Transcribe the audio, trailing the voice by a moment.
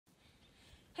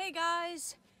Hey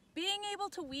guys, being able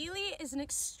to wheelie is an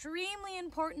extremely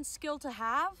important skill to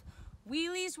have.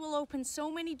 Wheelies will open so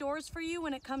many doors for you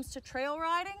when it comes to trail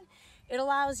riding. It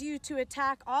allows you to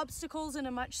attack obstacles in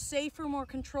a much safer, more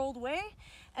controlled way.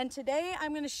 And today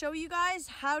I'm going to show you guys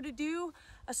how to do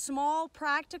a small,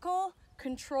 practical,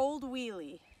 controlled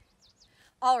wheelie.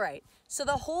 Alright, so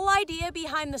the whole idea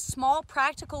behind the small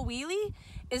practical wheelie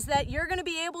is that you're going to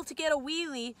be able to get a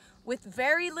wheelie with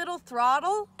very little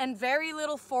throttle and very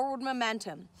little forward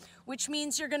momentum, which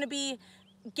means you're going to be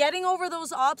getting over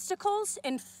those obstacles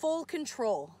in full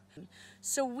control.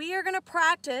 So we are going to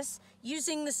practice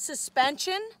using the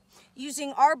suspension,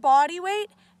 using our body weight,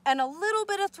 and a little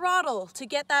bit of throttle to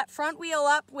get that front wheel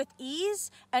up with ease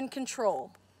and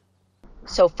control.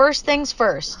 So first things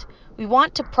first, we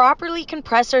want to properly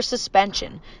compress our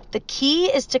suspension. The key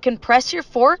is to compress your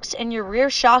forks and your rear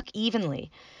shock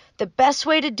evenly. The best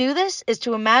way to do this is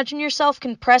to imagine yourself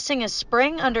compressing a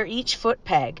spring under each foot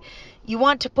peg. You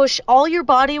want to push all your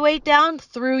body weight down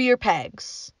through your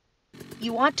pegs.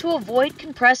 You want to avoid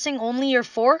compressing only your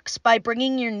forks by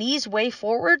bringing your knees way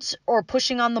forwards or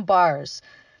pushing on the bars.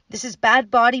 This is bad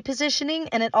body positioning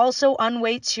and it also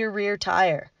unweights your rear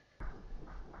tire.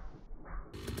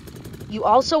 You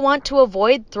also want to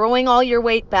avoid throwing all your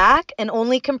weight back and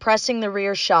only compressing the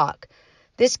rear shock.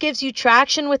 This gives you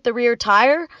traction with the rear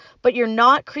tire, but you're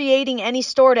not creating any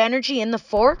stored energy in the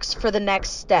forks for the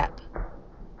next step.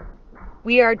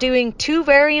 We are doing two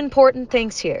very important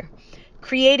things here: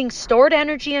 creating stored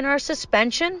energy in our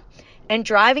suspension and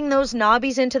driving those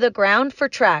nobbies into the ground for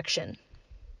traction.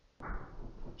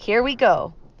 Here we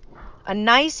go. A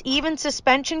nice even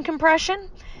suspension compression.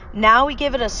 Now we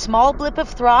give it a small blip of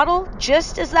throttle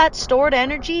just as that stored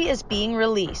energy is being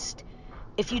released.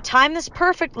 If you time this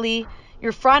perfectly,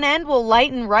 your front end will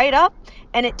lighten right up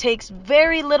and it takes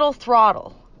very little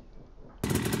throttle.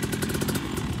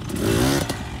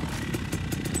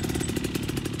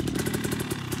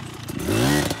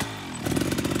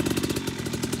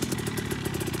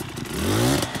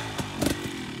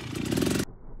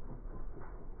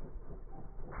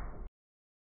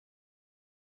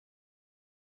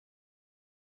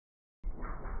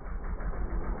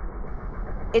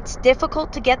 It's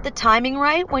difficult to get the timing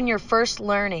right when you're first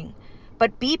learning,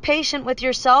 but be patient with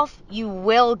yourself, you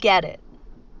will get it.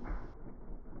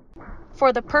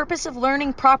 For the purpose of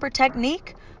learning proper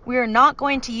technique, we are not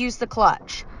going to use the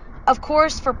clutch. Of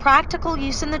course, for practical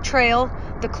use in the trail,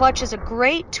 the clutch is a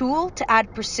great tool to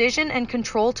add precision and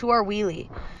control to our wheelie,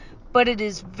 but it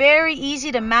is very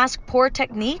easy to mask poor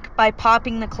technique by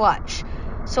popping the clutch.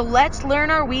 So let's learn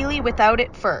our wheelie without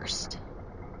it first.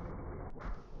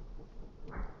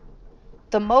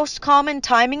 The most common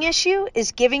timing issue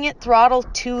is giving it throttle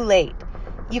too late.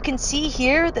 You can see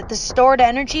here that the stored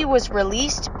energy was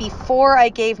released before I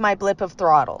gave my blip of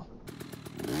throttle.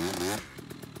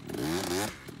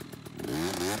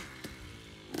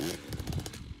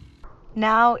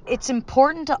 Now, it's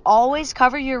important to always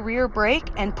cover your rear brake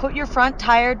and put your front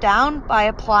tire down by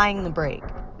applying the brake.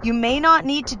 You may not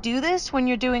need to do this when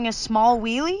you're doing a small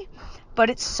wheelie, but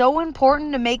it's so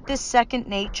important to make this second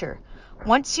nature.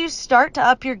 Once you start to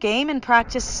up your game and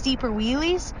practice steeper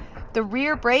wheelies, the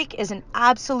rear brake is an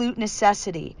absolute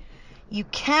necessity. You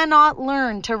cannot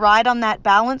learn to ride on that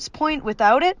balance point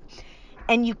without it,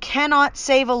 and you cannot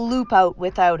save a loop out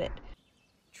without it.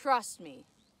 Trust me,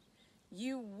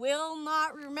 you will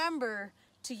not remember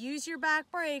to use your back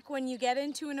brake when you get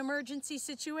into an emergency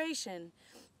situation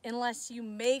unless you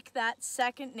make that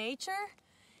second nature.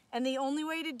 And the only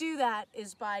way to do that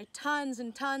is by tons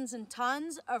and tons and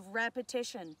tons of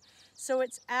repetition. So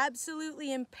it's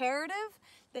absolutely imperative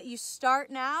that you start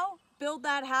now, build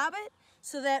that habit,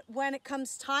 so that when it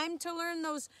comes time to learn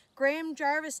those Graham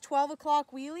Jarvis 12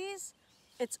 o'clock wheelies,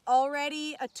 it's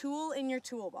already a tool in your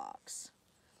toolbox.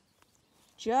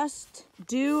 Just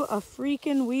do a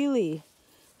freaking wheelie.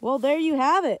 Well, there you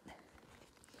have it.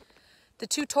 The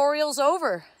tutorial's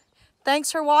over.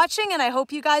 Thanks for watching, and I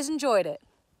hope you guys enjoyed it.